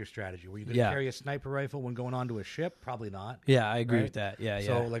changed your strategy. Were you going to carry a sniper rifle when going onto a ship? Probably not. Yeah, I agree with that. Yeah.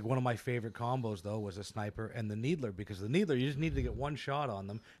 So like one of my favorite combos, though, was a sniper and the Needler. Because the Needler, you just needed to get one shot on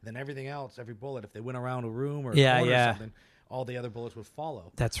them. And then everything else, every bullet, if they went around a room or a corner or something, all the other bullets would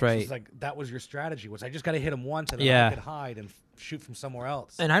follow. That's right. So it's like that was your strategy. Was I just got to hit him once and then I could hide and shoot from somewhere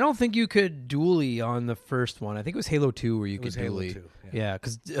else. And I don't think you could dually on the first one. I think it was Halo 2 where you could dually. Halo 2, yeah,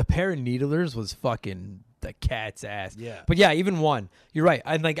 because a pair of Needlers was fucking the cat's ass. Yeah. But yeah, even one. You're right.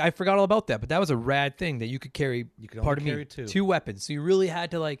 I forgot all about that. But that was a rad thing that you could carry. You could only carry 2 weapons. So you really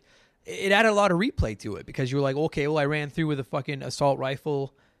had to like. It added a lot of replay to it because you were like, okay, well, I ran through with a fucking assault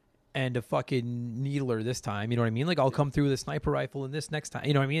rifle and a fucking needler this time, you know what I mean? Like, I'll come through with a sniper rifle and this next time,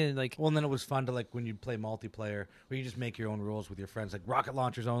 you know what I mean? And like, well, and then it was fun to, like, when you play multiplayer, where you just make your own rules with your friends, like rocket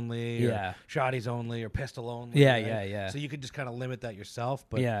launchers only, or shotties only, or pistol only. Yeah. So you could just kind of limit that yourself,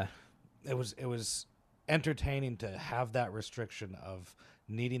 but it was entertaining to have that restriction of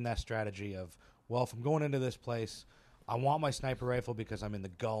needing that strategy of, well, if I'm going into this place, I want my sniper rifle because I'm in the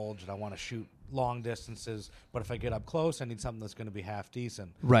gulch and I want to shoot long distances. But if I get up close, I need something that's going to be half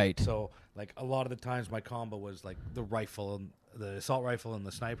decent. Right. So, like, a lot of the times my combo was like the rifle and the assault rifle and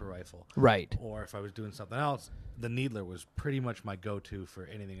the sniper rifle. Right. Or if I was doing something else, the Needler was pretty much my go-to for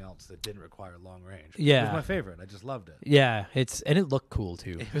anything else that didn't require long range. Yeah. It was my favorite. I just loved it. Yeah, and it looked cool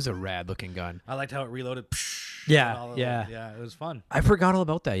too. It was a rad looking gun. I liked how it reloaded. Yeah, and all of yeah. that. Yeah, it was fun. I forgot all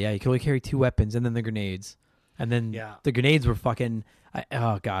about that. Yeah, you could only carry 2 weapons and then the grenades. And then Yeah. the grenades were fucking.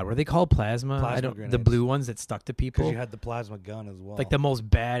 Oh god, were they called plasma? Plasma The grenades. blue ones that stuck to people. Because you had the plasma gun as well. Like the most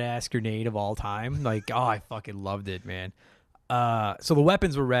badass grenade of all time. Like, oh, I fucking loved it, man. So the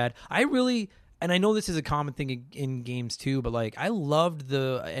weapons were rad. I really, and I know this is a common thing in games too, but like I loved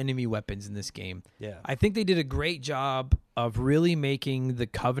the enemy weapons in this game. Yeah. I think they did a great job of really making the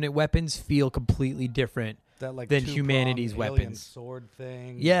Covenant weapons feel completely different that, like, than two-pronged humanity's alien weapons. sword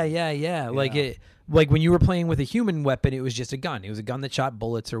thing. Yeah. Like when you were playing with a human weapon, it was just a gun. It was a gun that shot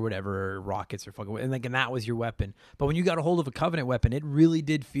bullets or whatever, or rockets or fucking, and that was your weapon. But when you got a hold of a Covenant weapon, it really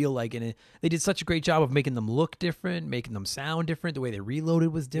did feel like, they did such a great job of making them look different, making them sound different. The way they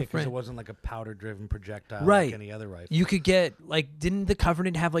reloaded was Because different. it wasn't like a powder-driven projectile Right. like any other rifle. You could get didn't the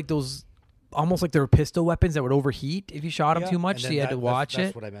Covenant have like those? Almost like they were pistol weapons that would overheat if you shot them too much, and so then you had to watch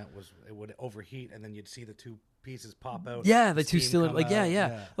that's it. what I meant was it would overheat, and then you'd see the two pieces pop out. Yeah, the two steam still come like out.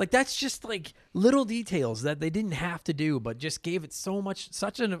 yeah. Like that's just like little details that they didn't have to do, but just gave it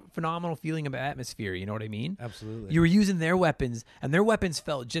such a phenomenal feeling of atmosphere. You know what I mean? Absolutely. You were using their weapons, and their weapons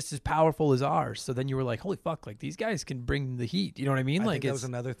felt just as powerful as ours. So then you were like, "Holy fuck! Like these guys can bring the heat." You know what I mean? I Like think that it's was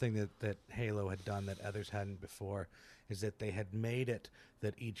another thing that Halo had done that others hadn't before, is that they had made it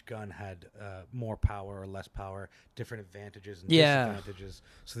that each gun had more power or less power, different advantages and disadvantages,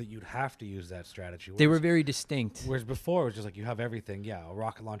 so that you'd have to use that strategy. they were very distinct. Whereas before, it was just like you have everything. Yeah, a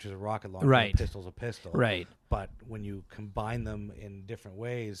rocket launcher's a rocket launcher, Right. a pistol's a pistol. Right. But when you combine them in different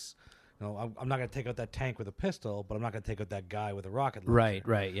ways, I'm not going to take out that tank with a pistol, but I'm not going to take out that guy with a rocket launcher.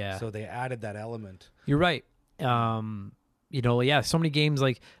 Right. Yeah. So they added that element. You're right. So many games,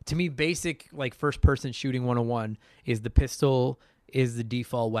 like, to me, basic like first person shooting 101 is the pistol is the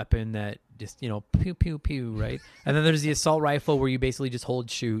default weapon that just pew pew pew, right? And then there's the assault rifle where you basically just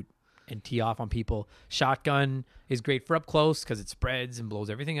hold shoot and tee off on people. Shotgun is great for up close because it spreads and blows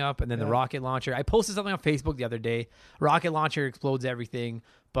everything up. And then the rocket launcher, I posted something on Facebook the other day. Rocket launcher explodes everything,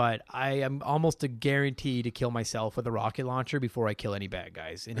 but I am almost a guarantee to kill myself with a rocket launcher before I kill any bad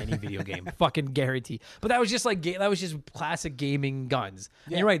guys in any video game. Fucking guarantee. But that was just classic gaming guns.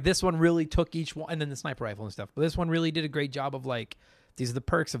 And you're right, this one really took each one, and then the sniper rifle and stuff. But this one really did a great job of like, these are the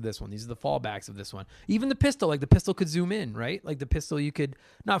perks of this one. These are the fallbacks of this one. Even the pistol, like the pistol could zoom in, right? Like the pistol, you could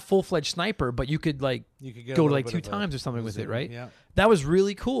not full-fledged sniper, but you could get go to like 2 times or something with it, right? Yeah. That was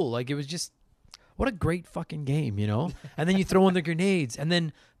really cool. Like it was just, what a great fucking game, And then you throw in the grenades, and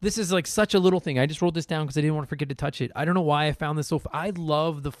then this is like such a little thing. I just wrote this down because I didn't want to forget to touch it. I don't know why I found this so. I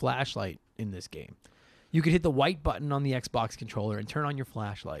love the flashlight in this game. You could hit the white button on the Xbox controller and turn on your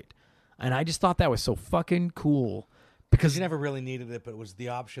flashlight, and I just thought that was so fucking cool. Because You never really needed it, but it was the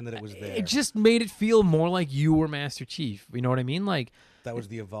option that it was there. it just made it feel more like you were Master Chief. You know what I mean? Like, That was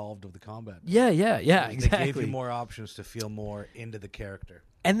the evolved of the combat. yeah, They exactly. gave you more options to feel more into the character.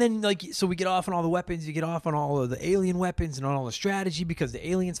 And then, so we get off on all the weapons. You get off on all of the alien weapons and on all the strategy because the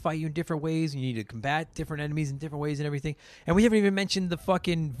aliens fight you in different ways. And you need to combat different enemies in different ways and everything. And we haven't even mentioned the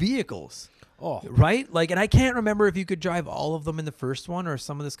fucking vehicles. Oh, Right? Like, and I can't remember if you could drive all of them in the first one or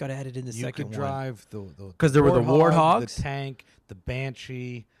some of this got added in the you second could one. drive the 'Cause there were the warthogs? the tank, the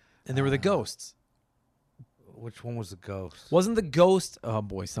banshee, And there were the ghosts. Which one was the ghost? Wasn't the ghost? Oh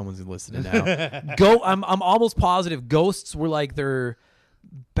boy, someone's listening now. I'm almost positive ghosts were like their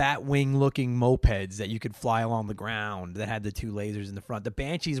Batwing looking mopeds that you could fly along the ground that had the 2 lasers in the front. The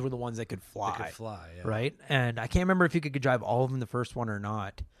banshees were the ones that could fly. They could fly, yeah. Right? And I can't remember if you could drive all of them in the first one or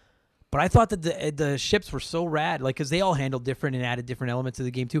not. But I thought that the ships were so rad, like, because they all handled different and added different elements to the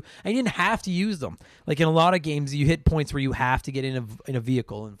game too. And you didn't have to use them. Like in a lot of games, you hit points where you have to get in a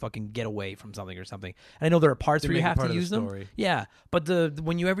vehicle and fucking get away from something or something. And I know there are parts They where you make it have part to of the use them. story. Yeah, but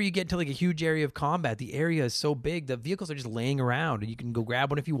whenever you get to like a huge area of combat, the area is so big, the vehicles are just laying around, and you can go grab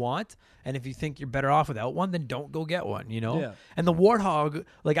one if you want. And if you think you're better off without one, then don't go get one. Yeah. And the Warthog,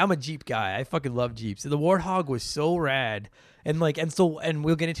 like, I'm a Jeep guy. I fucking love Jeeps. The Warthog was so rad. And we'll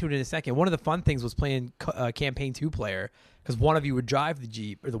get into it in a second. One of the fun things was playing campaign 2 player because one of you would drive the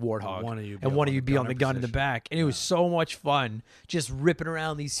Jeep or the Warthog, one of you and one of you'd be on the gun in the back. And it was so much fun just ripping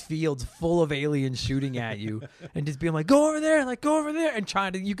around these fields full of aliens shooting at you and just being like, go over there, and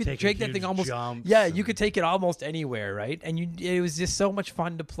trying to, you could take that thing almost, you could take it almost anywhere, right? And it was just so much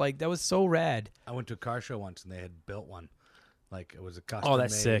fun to play. That was so rad. I went to a car show once and they had built one. Like it was a custom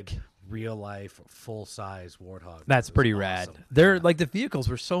that's sick. Real life, full size Warthog. That's pretty rad. They're like, the vehicles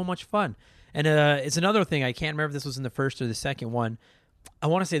were so much fun. And it's another thing. I can't remember if this was in the first or the second one. I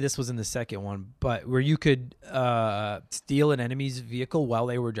want to say this was in the second one, but where you could steal an enemy's vehicle while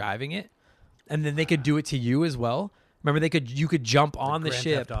they were driving it, and then they could do it to you as well. Remember, you could jump on the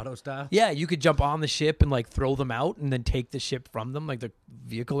ship. Grand Theft Auto style? Yeah, you could jump on the ship and like throw them out, and then take the ship from them, like the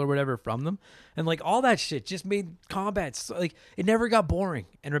vehicle or whatever from them, and like all that shit just made combat like it never got boring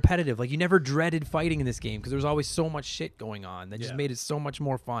and repetitive. Like you never dreaded fighting in this game because there was always so much shit going on that just made it so much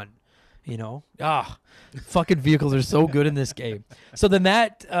more fun. You know, fucking vehicles are so good in this game. So then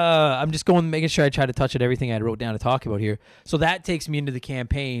I'm just making sure I try to touch on everything I wrote down to talk about here. So that takes me into the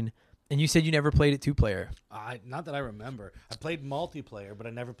campaign. And you said you never played it 2-player. Not that I remember. I played multiplayer, but I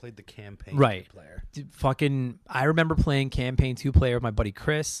never played the campaign right. 2-player. I remember playing campaign 2-player with my buddy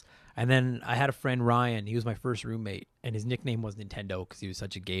Chris, and then I had a friend Ryan. He was my first roommate, and his nickname was Nintendo because he was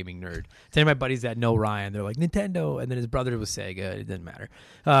such a gaming nerd. To any of my buddies that know Ryan, they're like Nintendo, and then his brother was Sega. It didn't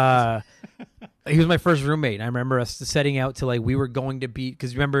matter. He was my first roommate. I remember us setting out to we were going to beat,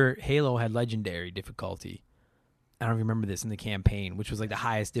 because remember Halo had legendary difficulty. I don't remember this in the campaign, which was like the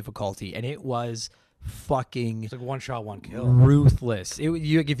highest difficulty, and it was fucking. It's like one shot, one kill. Ruthless.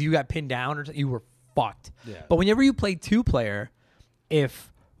 If you got pinned down or something, you were fucked. Yeah. But whenever you played 2-player,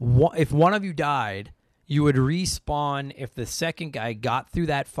 if one of you died, you would respawn if the second guy got through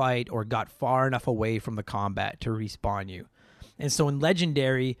that fight or got far enough away from the combat to respawn you. And so in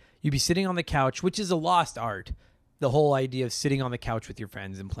Legendary, you'd be sitting on the couch, which is a lost art. The whole idea of sitting on the couch with your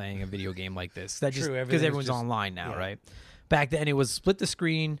friends and playing a video game like this. That's just because everyone's online now, right? Back then, it was split the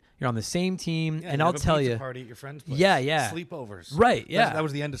screen. You're on the same team, and I'll tell you, party at your friend's place. Yeah. Sleepovers, right? Yeah, that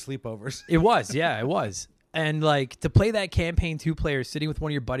was the end of sleepovers. It was, it was. And to play that campaign 2-player, sitting with one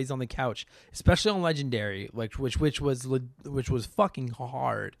of your buddies on the couch, especially on Legendary, which was fucking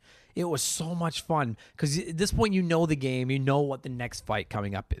hard. It was so much fun because at this point you know the game, you know what the next fight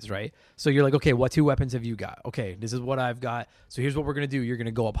coming up is, right? So you're like, okay, what 2 weapons have you got? Okay, this is what I've got. So here's what we're gonna do. You're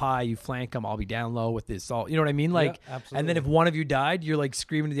gonna go up high, you flank them. I'll be down low with this. All you know what I mean? Absolutely. And then if one of you died, you're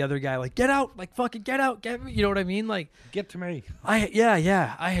screaming to the other guy, get out, fucking get out, get me. You know what I mean? Get to me. I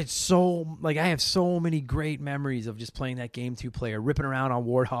have so many great memories of just playing that game 2-player, ripping around on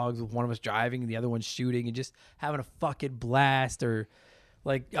Warthogs with one of us driving and the other one shooting, and just having a fucking blast. Or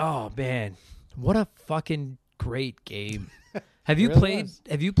oh man, what a fucking great game. Have you played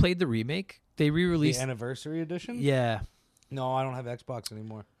the remake? They re-released the anniversary edition? Yeah. No, I don't have Xbox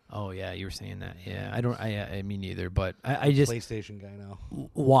anymore. Oh yeah, you were saying that. Yeah, I don't. I me neither. But I just PlayStation guy now.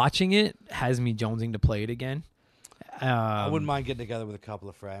 Watching it has me jonesing to play it again. I wouldn't mind getting together with a couple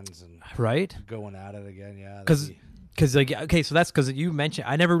of friends and going at it again. Yeah, because so that's because you mentioned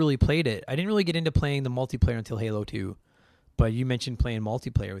I never really played it. I didn't really get into playing the multiplayer until Halo 2. But you mentioned playing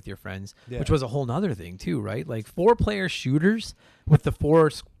multiplayer with your friends, which was a whole nother thing too, right? 4-player shooters with the 4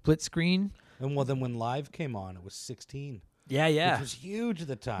 split screen. And then when Live came on, it was 16. Yeah. Which was huge at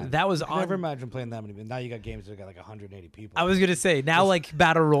the time. That was I never imagine playing that many. Now you got games that got 180 people. I was gonna say now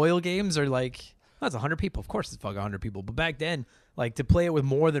battle royal games are that's 100 people. Of course it's fucking 100 people. But back then, to play it with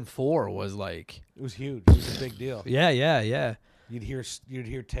more than 4 was it was huge. It was a big deal. Yeah. You'd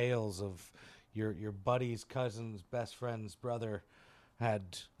hear tales of your buddy's cousin's best friend's brother had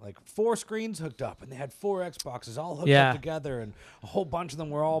 4 screens hooked up, and they had 4 Xboxes all hooked up together, and a whole bunch of them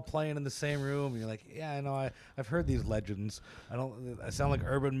were all playing in the same room. And you're like, yeah, I know, I've heard these legends. I sound like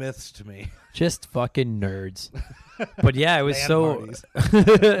urban myths to me. Just fucking nerds. But yeah, it was so.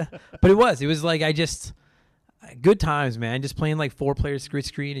 But it was I just. Good times, man. Just playing 4-player split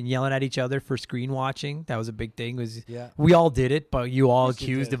screen and yelling at each other for screen watching. That was a big thing. We all did it, but you all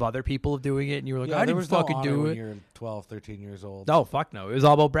accused of other people of doing it, and you were like, I didn't fucking do it. When you're 12, 13 years old. Oh, fuck no. It was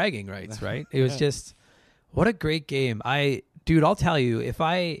all about bragging rights, right? It was just, what a great game. Dude, I'll tell you, if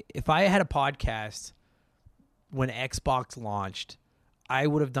I had a podcast when Xbox launched, I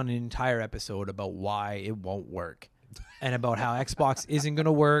would have done an entire episode about why it won't work and about how Xbox isn't going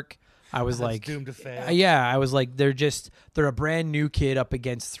to work. I was doomed to fail. Yeah, I was they're a brand new kid up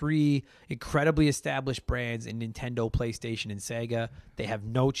against 3 incredibly established brands in Nintendo, PlayStation, and Sega. They have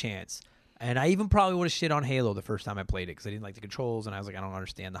no chance. And I even probably would have shit on Halo the first time I played it because I didn't like the controls, and I was I don't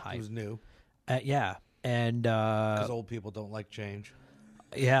understand the hype. It was new. Yeah, and because old people don't like change.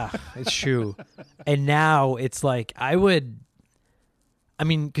 Yeah, it's true. And now it's like because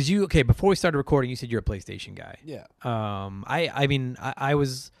before we started recording, you said you're a PlayStation guy. Yeah. I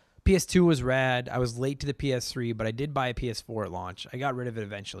was PS2 was rad. I was late to the PS3, but I did buy a PS4 at launch. I got rid of it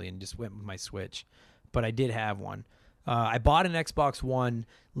eventually and just went with my Switch, but I did have one. I bought an Xbox One,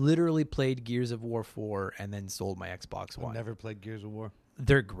 literally played Gears of War 4, and then sold my Xbox One. I've never played Gears of War.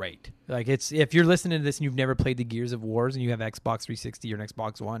 They're great. Like if you're listening to this and you've never played the Gears of Wars and you have Xbox 360 or an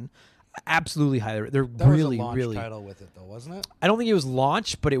Xbox One, absolutely highly. They're That really, was a launch really. title with it though, wasn't it? I don't think it was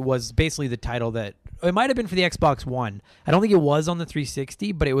launched, but it was basically the title that it might have been for the Xbox One. I don't think it was on the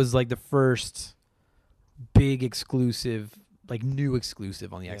 360, but it was like the first big exclusive, like new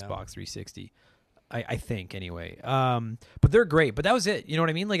exclusive on the Xbox 360. I think anyway. But they're great. But that was it. You know what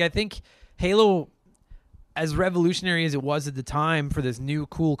I mean? Like I think Halo, as revolutionary as it was at the time for this new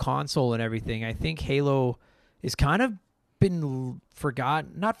cool console and everything, I think Halo is kind of been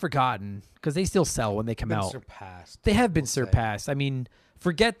not forgotten, because they still sell when they come out. Surpassed. They have been surpassed. I mean,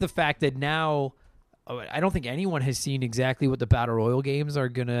 forget the fact that now I don't think anyone has seen exactly what the Battle Royale games are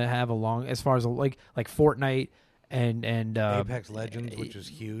going to have along as far as like Fortnite and Apex Legends, which is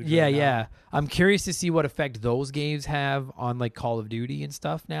huge. Yeah, right now. yeah. I'm curious to see what effect those games have on like Call of Duty and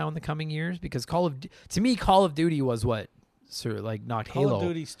stuff now in the coming years, because Call of Duty was what knocked Halo. Call of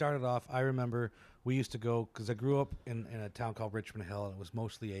Duty started off, I remember we used to go, because I grew up in a town called Richmond Hill, and it was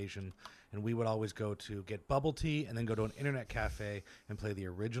mostly Asian, and we would always go to get bubble tea and then go to an internet cafe and play the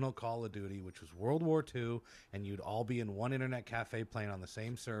original Call of Duty, which was World War II, and you'd all be in one internet cafe playing on the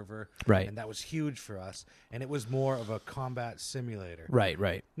same server. Right. And that was huge for us, and it was more of a combat simulator.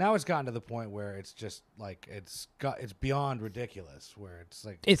 Right. Now it's gotten to the point where it's just like it's beyond ridiculous, where it's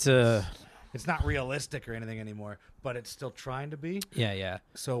like it's not realistic or anything anymore, but it's still trying to be. Yeah.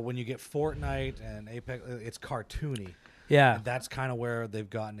 So when you get Fortnite and Apex, it's cartoony. Yeah. And that's kind of where they've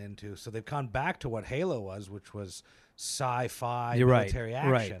gotten into. So they've gone back to what Halo was, which was sci-fi military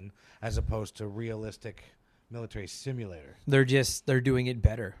action, as opposed to realistic military simulator. They're doing it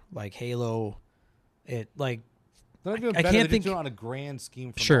better. Like Halo, They're not doing I better. can't They're think just doing it on a grand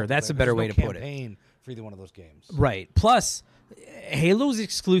scheme. Sure, that's a better way to put it. Campaign for either one of those games. Right. Plus, Halo's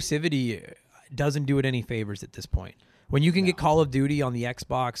exclusivity doesn't do it any favors at this point. When you can get Call of Duty on the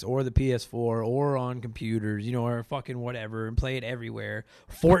Xbox or the PS4 or on computers, or fucking whatever, and play it everywhere.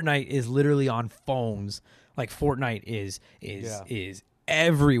 Fortnite is literally on phones. Like Fortnite is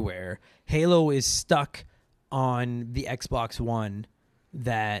everywhere. Halo is stuck on the Xbox One,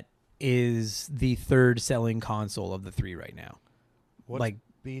 that is the third selling console of the three right now. What's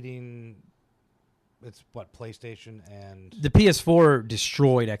beating? It's what, PlayStation and the PS4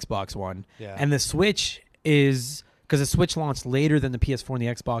 destroyed Xbox One, and the Switch is, because the Switch launched later than the PS4 and the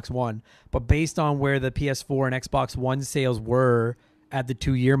Xbox One, but based on where the PS4 and Xbox One sales were at the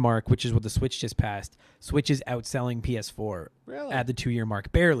 2-year mark, which is what the Switch just passed, Switch is outselling PS4 at the 2-year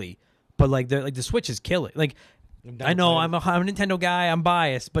mark, barely. But the Switch is killing. Like, I know I'm a Nintendo guy, I'm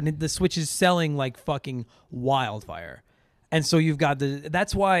biased, but the Switch is selling like fucking wildfire, and so you've got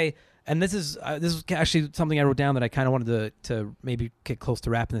that's why. And this is actually something I wrote down that I kind of wanted to maybe get close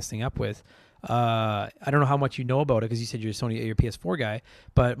to wrapping this thing up with. I don't know how much you know about it, because you said you're a PS4 guy,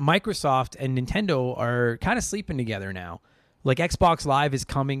 but Microsoft and Nintendo are kind of sleeping together now. Like Xbox Live is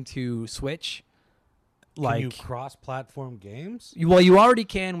coming to Switch. Can you cross-platform games? Well, you already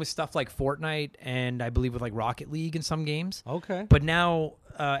can with stuff like Fortnite, and I believe with like Rocket League in some games. Okay. But now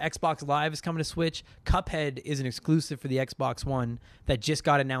Xbox Live is coming to Switch. Cuphead is an exclusive for the Xbox One that just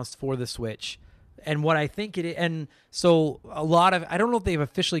got announced for the Switch. And what I think it is, and so a lot of, I don't know if they've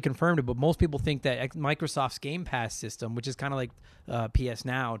officially confirmed it, but most people think that Microsoft's Game Pass system, which is kind of like PS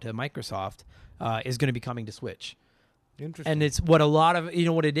Now to Microsoft, is going to be coming to Switch. Interesting. And it's what a lot of,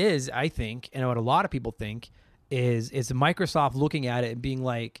 what it is, I think, and what a lot of people think is Microsoft looking at it and being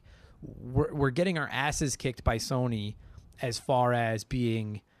like, we're getting our asses kicked by Sony as far as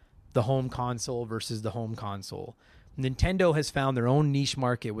being the home console versus the home console. Nintendo has found their own niche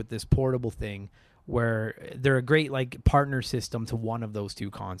market with this portable thing, where they're a great partner system to one of those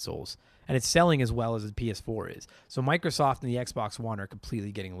two consoles, and it's selling as well as the PS4 is. So Microsoft and the Xbox One are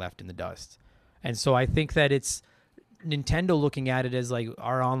completely getting left in the dust. And so I think that it's Nintendo looking at it as like,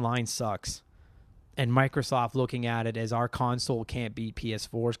 our online sucks, and Microsoft looking at it as, our console can't beat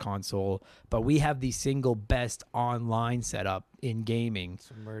PS4's console, but we have the single best online setup in gaming.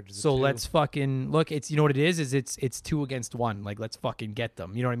 So let's fucking look. It's, what it is it's 2 against 1. Like, let's fucking get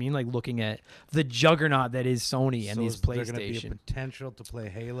them. You know what I mean? Like, looking at the juggernaut that is Sony and these PlayStation. Is there going to be a potential to play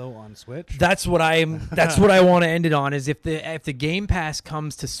Halo on Switch? That's what I want to end it on. Is if the Game Pass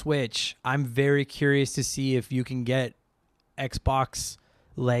comes to Switch, I'm very curious to see if you can get Xbox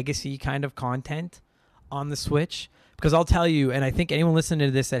legacy kind of content on the Switch. Because I'll tell you, and I think anyone listening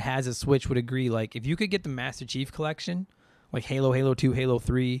to this that has a Switch would agree, like, if you could get the Master Chief Collection, like Halo, Halo 2, Halo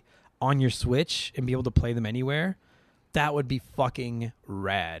 3, on your Switch and be able to play them anywhere, that would be fucking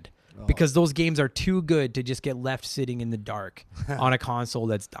rad. Because those games are too good to just get left sitting in the dark on a console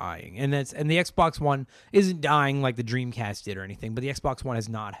that's dying. And the Xbox One isn't dying like the Dreamcast did or anything, but the Xbox One has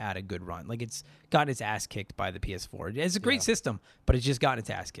not had a good run. Like, it's gotten its ass kicked by the PS4. It's a great system, but it's just gotten its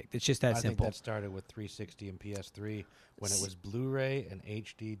ass kicked. It's just that simple. I think that started with 360 and PS3 when it was Blu-ray and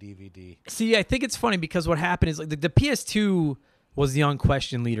HD DVD. See, I think it's funny because what happened is, like, the PS2 was the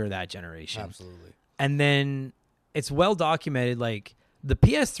unquestioned leader of that generation. Absolutely. And then it's well documented, like, the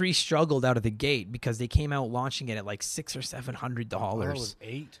PS3 struggled out of the gate because they came out launching it at like $600 or $700. Oh, it was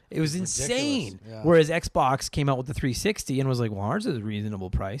 $8. It was insane. Yeah. Whereas Xbox came out with the 360 and was like, well, ours is a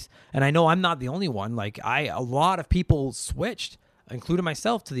reasonable price. And I know I'm not the only one. Like, a lot of people switched, including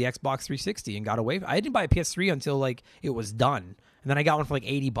myself, to the Xbox 360 and got away. I didn't buy a PS3 until like it was done. And then I got one for like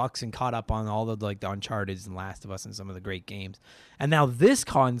 $80 and caught up on all the like the Uncharted and Last of Us and some of the great games. And now this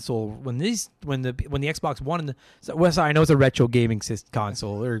console, when the Xbox One and sorry, I know it's a retro gaming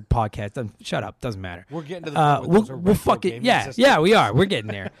console or podcast. Shut up, doesn't matter. We're getting to the point we'll fuck it. Yeah, we are. We're getting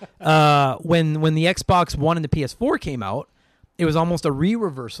there. When the Xbox One and the PS4 came out, it was almost a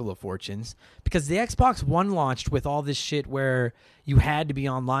reversal of fortunes because the Xbox One launched with all this shit where you had to be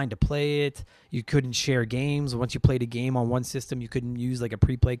online to play it. You couldn't share games. Once you played a game on one system, you couldn't use like a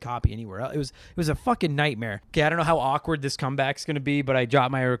pre-played copy anywhere else. It was a fucking nightmare. Okay, I don't know how awkward this comeback's going to be, but I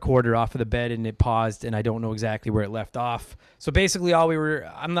dropped my recorder off of the bed and it paused and I don't know exactly where it left off. So basically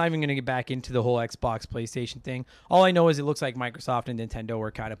I'm not even going to get back into the whole Xbox PlayStation thing. All I know is it looks like Microsoft and Nintendo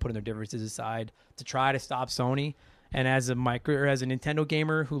were kind of putting their differences aside to try to stop Sony. And as a Nintendo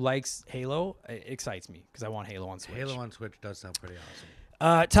gamer who likes Halo, it excites me because I want Halo on Switch. Halo on Switch does sound pretty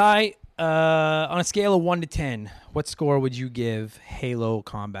awesome. Ty, on a scale of 1 to 10, what score would you give Halo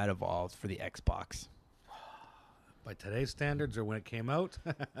Combat Evolved for the Xbox? By today's standards, or when it came out?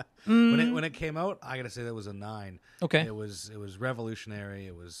 When it came out, I gotta say that was a 9. Okay. It was revolutionary.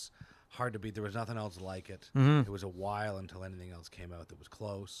 It was hard to beat. There was nothing else like it. Mm-hmm. It was a while until anything else came out that was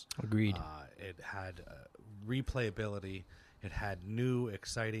close. Agreed. It had replayability. It had new,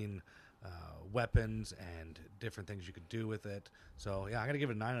 exciting weapons and different things you could do with it. So, yeah, I got to give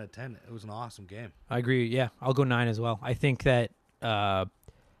it a 9 out of 10. It was an awesome game. I agree. Yeah, I'll go 9 as well. I think that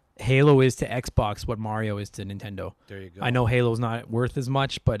Halo is to Xbox what Mario is to Nintendo. There you go. I know Halo's not worth as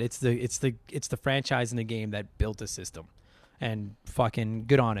much, but it's the franchise in the game that built a system. And fucking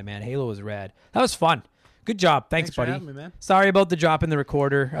good on it, man. Halo was rad. That was fun. Good job. Thanks buddy. For having me, man. Sorry about the drop in the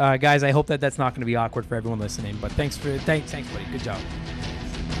recorder. Guys, I hope that's not going to be awkward for everyone listening. But thanks, buddy. Good job.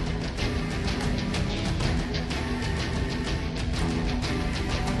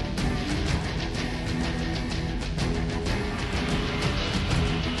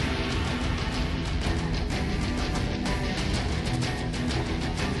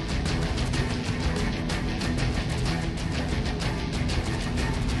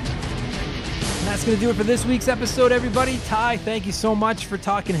 That's going to do it for this week's episode, everybody. Ty, thank you so much for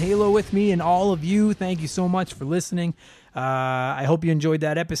talking Halo with me, and all of you, thank you so much for listening. I hope you enjoyed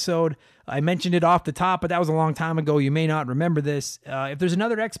that episode. I mentioned it off the top, but that was a long time ago. You may not remember this. If there's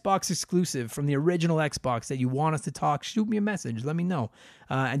another Xbox exclusive from the original Xbox that you want us to talk, shoot me a message. Let me know.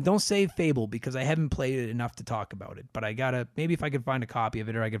 And don't save Fable because I haven't played it enough to talk about it. But maybe if I could find a copy of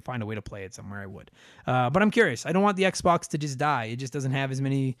it or I could find a way to play it somewhere, I would. But I'm curious. I don't want the Xbox to just die. It just doesn't have as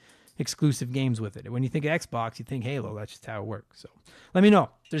many exclusive games with it. When you think of Xbox, you think Halo. That's just how it works. So let me know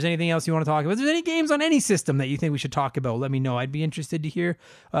if there's anything else you want to talk about. If there's any games on any system that you think we should talk about, let me know. I'd be interested to hear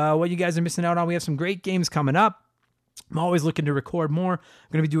what you guys are missing out on. We have some great games coming up. I'm always looking to record more. I'm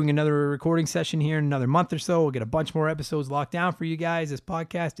going to be doing another recording session here in another month or so. We'll get a bunch more episodes locked down for you guys. This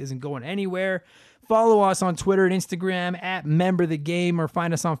podcast isn't going anywhere. Follow us on Twitter and Instagram at MemberTheGame, or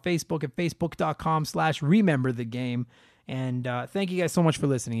find us on Facebook at facebook.com/RememberTheGame. And thank you guys so much for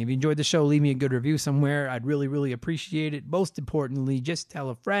listening. If you enjoyed the show, leave me a good review somewhere. I'd really, really appreciate it. Most importantly, just tell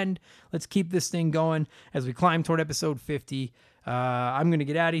a friend. Let's keep this thing going as we climb toward episode 50. I'm going to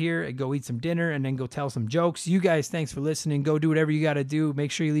get out of here and go eat some dinner and then go tell some jokes. You guys, thanks for listening. Go do whatever you got to do.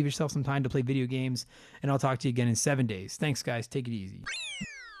 Make sure you leave yourself some time to play video games. And I'll talk to you again in 7 days. Thanks, guys. Take it easy.